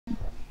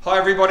Hi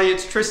everybody,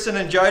 it's Tristan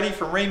and Jody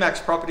from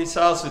Remax Property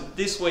Sales with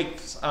this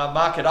week's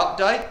market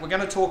update. We're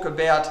going to talk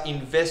about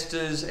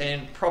investors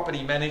and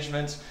property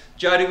management.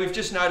 Jody, we've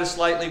just noticed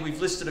lately we've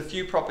listed a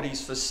few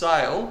properties for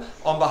sale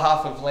on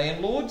behalf of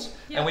landlords,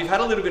 and we've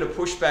had a little bit of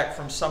pushback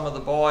from some of the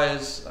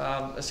buyers,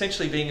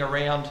 essentially being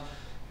around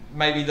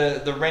maybe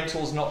the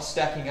rentals not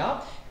stacking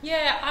up.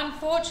 Yeah,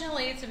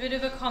 unfortunately it's a bit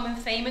of a common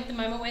theme at the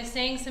moment. We're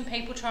seeing some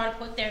people try to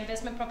put their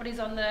investment properties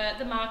on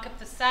the market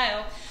for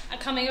sale are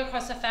coming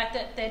across the fact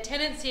that their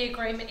tenancy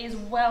agreement is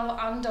well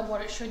under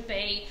what it should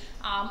be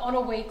on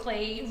a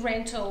weekly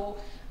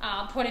rental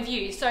point of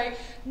view. So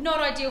not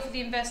ideal for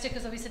the investor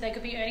because obviously they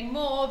could be earning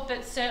more,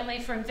 but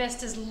certainly for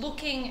investors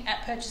looking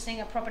at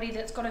purchasing a property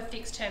that's got a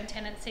fixed term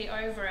tenancy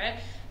over it,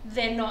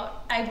 they're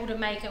not able to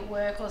make it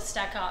work or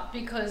stack up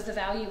because the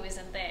value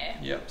isn't there.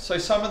 Yeah, so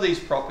some of these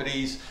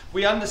properties,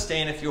 we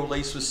understand if your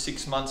lease was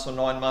 6 months or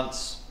 9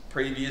 months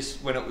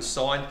previous when it was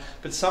signed,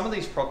 but some of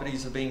these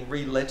properties are being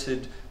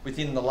reletted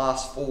within the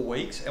last 4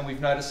 weeks, and we've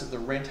noticed that the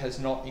rent has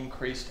not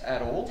increased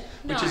at all,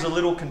 which is a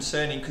little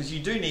concerning because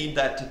you do need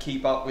that to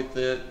keep up with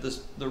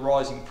the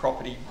rising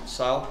property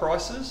sale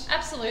prices.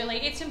 Absolutely,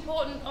 it's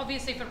important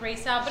obviously for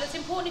resale, but it's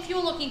important if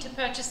you're looking to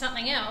purchase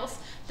something else,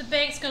 the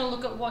bank's going to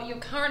look at what your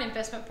current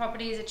investment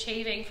property is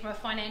achieving from a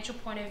financial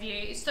point of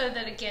view so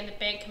that again the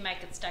bank can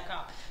make it stack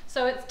up.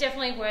 So it's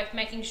definitely worth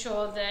making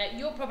sure that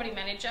your property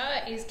manager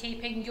is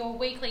keeping your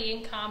weekly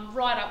income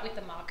right up with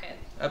the market.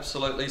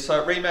 Absolutely.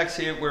 So at Remax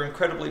here, we're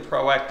incredibly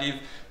proactive.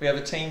 We have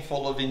a team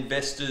full of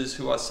investors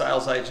who are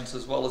sales agents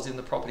as well as in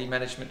the property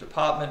management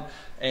department,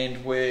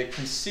 and we're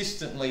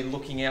consistently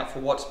looking out for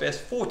what's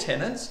best for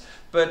tenants,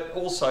 but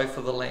also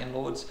for the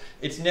landlords.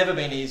 It's never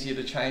been easier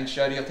to change,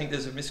 Jody. I think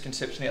there's a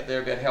misconception out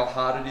there about how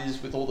hard it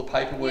is with all the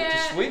paperwork to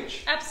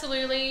switch.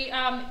 Absolutely.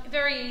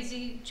 Very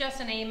easy,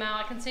 just an email.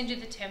 I can send you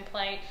the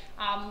template.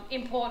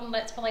 Important,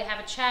 let's probably have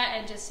a chat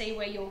and just see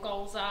where your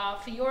goals are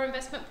for your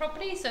investment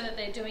property so that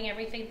they're doing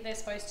everything they're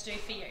supposed to do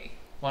for you.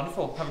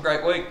 Wonderful. Have a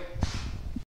great week.